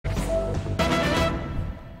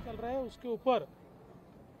उसके ऊपर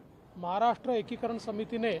महाराष्ट्र एकीकरण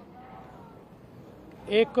समिति ने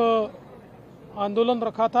एक आंदोलन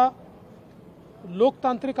रखा था।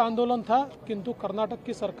 लोकतांत्रिक आंदोलन था, किंतु कर्नाटक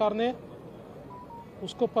की सरकार ने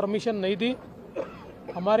उसको परमिशन नहीं दी।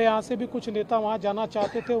 हमारे यहाँ से भी कुछ नेता वहाँ जाना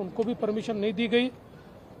चाहते थे, उनको भी परमिशन नहीं दी गई।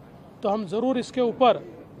 तो हम ज़रूर इसके ऊपर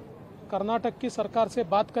कर्नाटक की सरकार से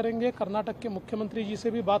बात करेंगे, कर्नाटक के मुख्यमंत्री जी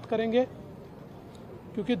से भी बात करेंगे,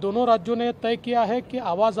 क्योंकि दोनों राज्यों ने तय किया है कि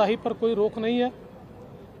आवाजाही पर कोई रोक नहीं है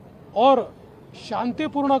और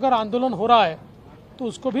शांतिपूर्ण अगर आंदोलन हो रहा है तो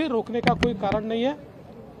उसको भी रोकने का कोई कारण नहीं है।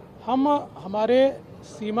 हम हमारे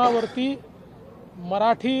सीमावर्ती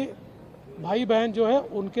मराठी भाई बहन जो है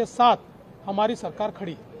उनके साथ हमारी सरकार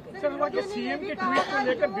खड़ी है। सर, वहाँ के सीएम के ट्वीट को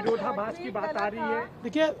लेकर विरोधाभास की बात आ रही है।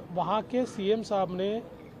 देखिए, वहाँ के सीएम साहब ने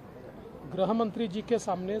गृह मंत्री जी के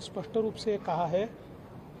सामने स्पष्ट रूप से कहा है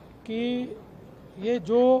कि ये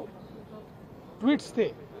जो ट्वीट्स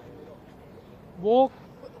थे वो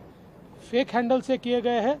फेक हैंडल से किए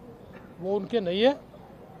गए हैं, वो उनके नहीं है।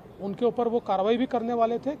 उनके ऊपर वो कार्रवाई भी करने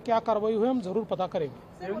वाले थे। क्या कार्रवाई हुई हम जरूर पता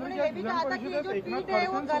करेंगे। उन्होंने ये भी कहा था कि जो ट्वीट है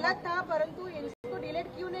वो गलत था, परंतु इसको डिलीट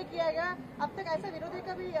क्यों नहीं किया गया? अब तक ऐसा विरोधी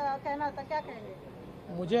का भी कहना था, क्या कहेंगे?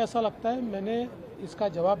 मुझे ऐसा लगता है मैंने इसका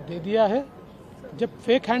जवाब दे दिया है। जब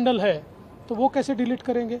फेक हैंडल है तो वो कैसे डिलीट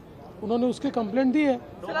करेंगे? उन्होंने उसकी कंप्लेंट दी है।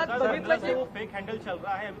 वो फेक हैंडल चल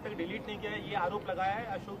रहा है, अभी तक डिलीट नहीं किया है, ये आरोप लगाया है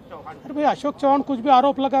अशोक चौहान। अरे भाई, अशोक चौहान कुछ भी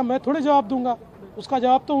आरोप लगा, मैं थोड़े जवाब दूंगा, उसका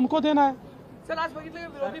जवाब तो उनको देना है। सर, आज बघितलं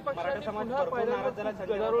विरोधी पक्षांनी पुन्हा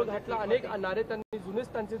गदारोळ घातला, अनेक नारे त्यांनी जुनेच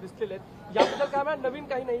त्यांचे दिसलेले आहेत। याबद्दल काय म्हणा, नवीन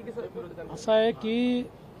काही नाही की सर विरोधकांना? असं आहे की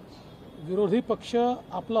विरोधी पक्ष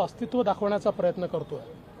आपलं अस्तित्व दाखवण्याचा प्रयत्न करतोय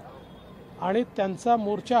आणि त्यांचा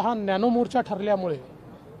मोर्चा हा नॅनो मोर्चा ठरल्यामुळे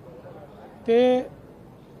ते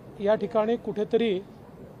या ठिकाणी कुठेतरी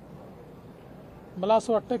मला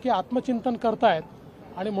असं वाटतं की आत्मचिंतन करतायत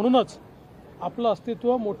आणि म्हणूनच आपलं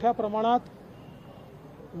अस्तित्व मोठ्या प्रमाणात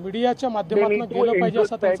मीडियाच्या माध्यमातून गेलं पाहिजे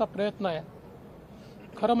असा त्यांचा प्रयत्न आहे।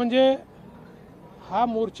 खरं म्हणजे हा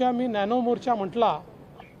मोर्चा मी नॅनो मोर्चा म्हटला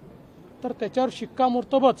तर त्याच्यावर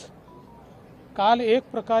शिक्कामोर्तबच काल एक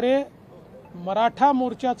प्रकारे मराठा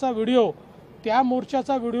मोर्चाचा व्हिडिओ, त्या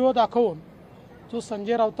मोर्चाचा व्हिडिओ दाखवून जो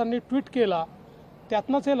संजय राऊतांनी ट्विट केला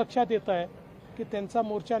त्यातनंच हे लक्षात येत आहे की त्यांचा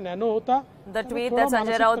मोर्चा नॅनो होता। The tweet that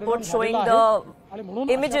Sanjay Raut put showing the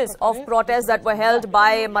images of protests that were held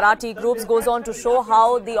by Marathi groups goes on to show how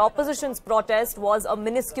the opposition's protest was a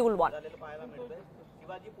minuscule one.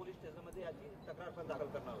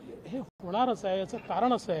 हे होणारच आहे। याचं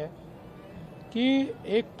कारण असं आहे की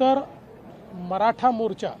एकतर मराठा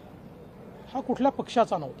मोर्चा हा कुठल्या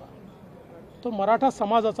पक्षाचा नव्हता, तो मराठा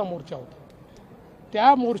समाजाचा मोर्चा होता।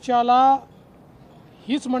 त्या मोर्चाला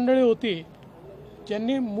हीच मंडळी होती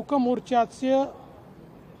ज्यांनी मुका मोर्चा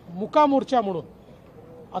म्हणून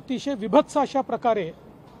अतिशय विभत्स अशा प्रकारे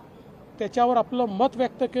त्याच्यावर आपलं मत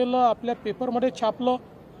व्यक्त केलं, आपल्या पेपरमध्ये छापलं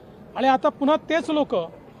आणि आता पुन्हा तेच लोक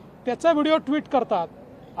त्याचा व्हिडिओ ट्वीट करतात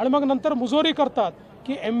आणि मग नंतर मुजोरी करतात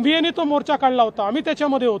की MVAने तो मोर्चा काढला होता, आम्ही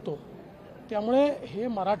त्याच्यामध्ये होतो। त्यामुळे हे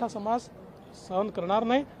मराठा समाज सहन करणार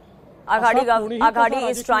नाही। Aghadi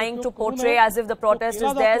is trying to portray as if the protest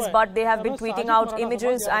is theirs, but they have been tweeting out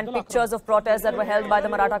images and pictures of protests that were held by the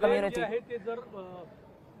Maratha community.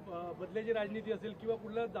 बदल्याची राजनीती असेल किंवा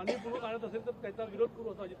कुठला जाणीवपूर्वक आणत असेल तर त्याचा विरोध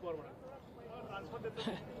करू असं अजित पवार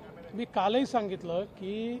म्हणाले। मी कालही सांगितलं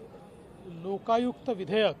की लोकायुक्त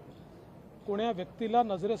विधेयक कोण्या व्यक्तीला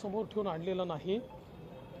नजरेसमोर ठेवून आणलेलं नाही।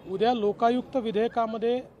 उद्या लोकायुक्त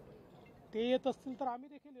विधेयकामध्ये ते येत असतील तर आम्ही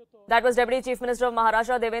देखील येतो। That was Deputy Chief Minister of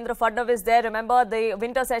Maharashtra, Devendra Fadnavis there. Remember, the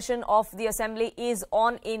winter session of the Assembly is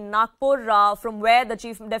on in Nagpur, from where the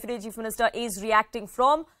Deputy Chief Minister is reacting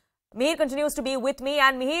from. Mihir continues to be with me,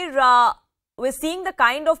 and Mihir, we're seeing the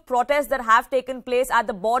kind of protests that have taken place at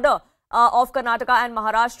the border of Karnataka and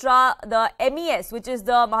Maharashtra. The MES, which is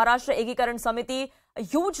the Maharashtra Ekikaran Samiti,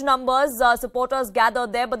 huge numbers supporters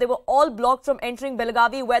gathered there, but they were all blocked from entering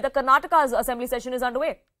Belagavi, where the Karnataka's assembly session is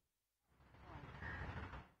underway.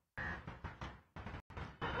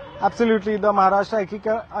 Absolutely, the Maharashtra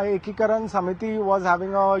Ekikaran Samiti was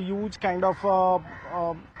having a huge kind of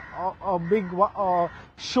a big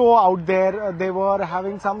show out there. They were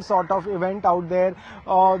having some sort of event out there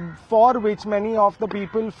for which many of the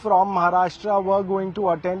people from Maharashtra were going to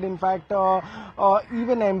attend. In fact,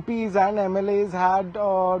 even MPs and MLAs had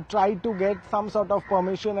tried to get some sort of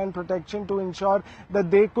permission and protection to ensure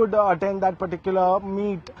that they could attend that particular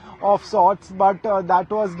meet of sorts, but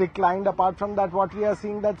that was declined. Apart from that, what we are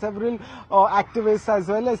seeing that several activists as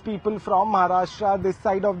well as people from Maharashtra, this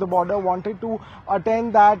side of the border, wanted to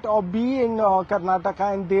attend that get or be in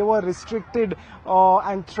Karnataka, and they were restricted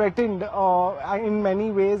and threatened in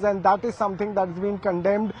many ways, and that is something that has been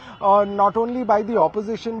condemned not only by the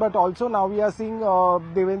opposition, but also now we are seeing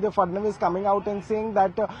Devendra Fadnavis coming out and saying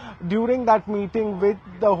that during that meeting with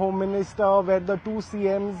the Home Minister, where the two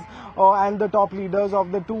CMs and the top leaders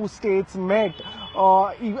of the two states met,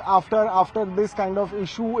 after this kind of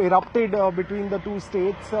issue erupted between the two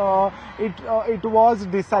states, it was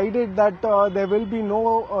decided that there will be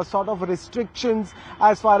no sort of restrictions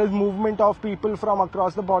as far as movement of people from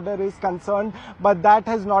across the border is concerned, but that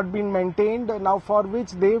has not been maintained now, for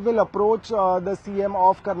which they will approach the CM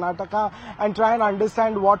of Karnataka and try and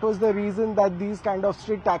understand what was the reason that these kind of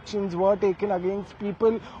strict actions were taken against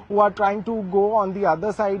people who are trying to go on the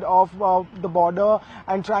other side of the border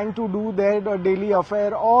and trying to do their daily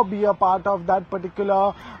affair or be a part of that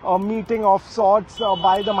particular meeting of sorts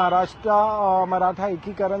by the Maharashtra Maratha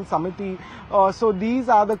Ekikaran Samiti. So these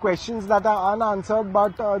are the questions that are unanswered,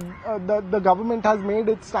 but the government has made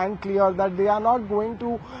it stand clear that they are not going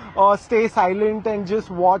to stay silent and just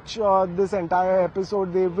watch this entire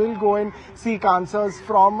episode. They will go and seek answers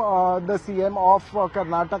from the CM of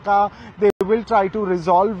Karnataka. They will try to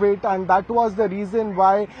resolve it, and that was the reason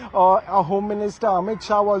why Home Minister Amit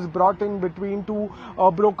Shah was brought in between to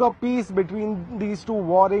broker peace between these two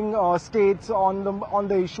warring states on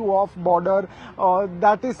the issue of border.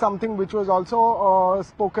 That is something which was also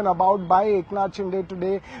spoken about by Eknath Shinde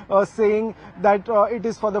today, saying that it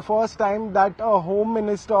is for the first time that a Home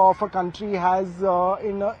Minister of a country has,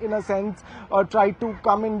 in a sense, tried to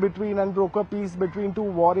come in between and broker peace between two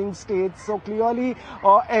warring states. So clearly,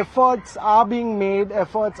 efforts are being made,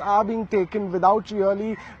 efforts are being taken without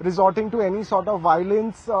really resorting to any sort of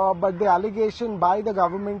violence. But the allegation by the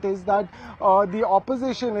government is that the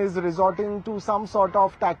opposition is resorting to some sort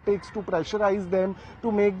of tactics to pressurize them,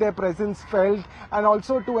 to make their presence felt, and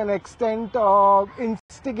also to an extent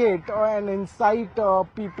instigate and incite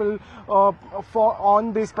people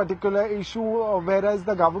on this particular issue, whereas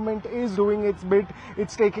the government is doing its bit.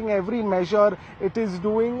 It's taking every measure. It is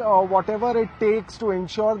doing whatever it takes to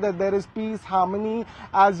ensure that there is peace, harmony,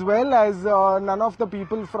 as well as none of the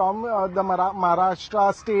people from the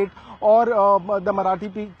Maharashtra state or the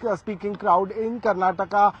Marathi speaking crowd in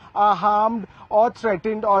Karnataka are harmed or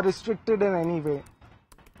threatened or restricted in any way.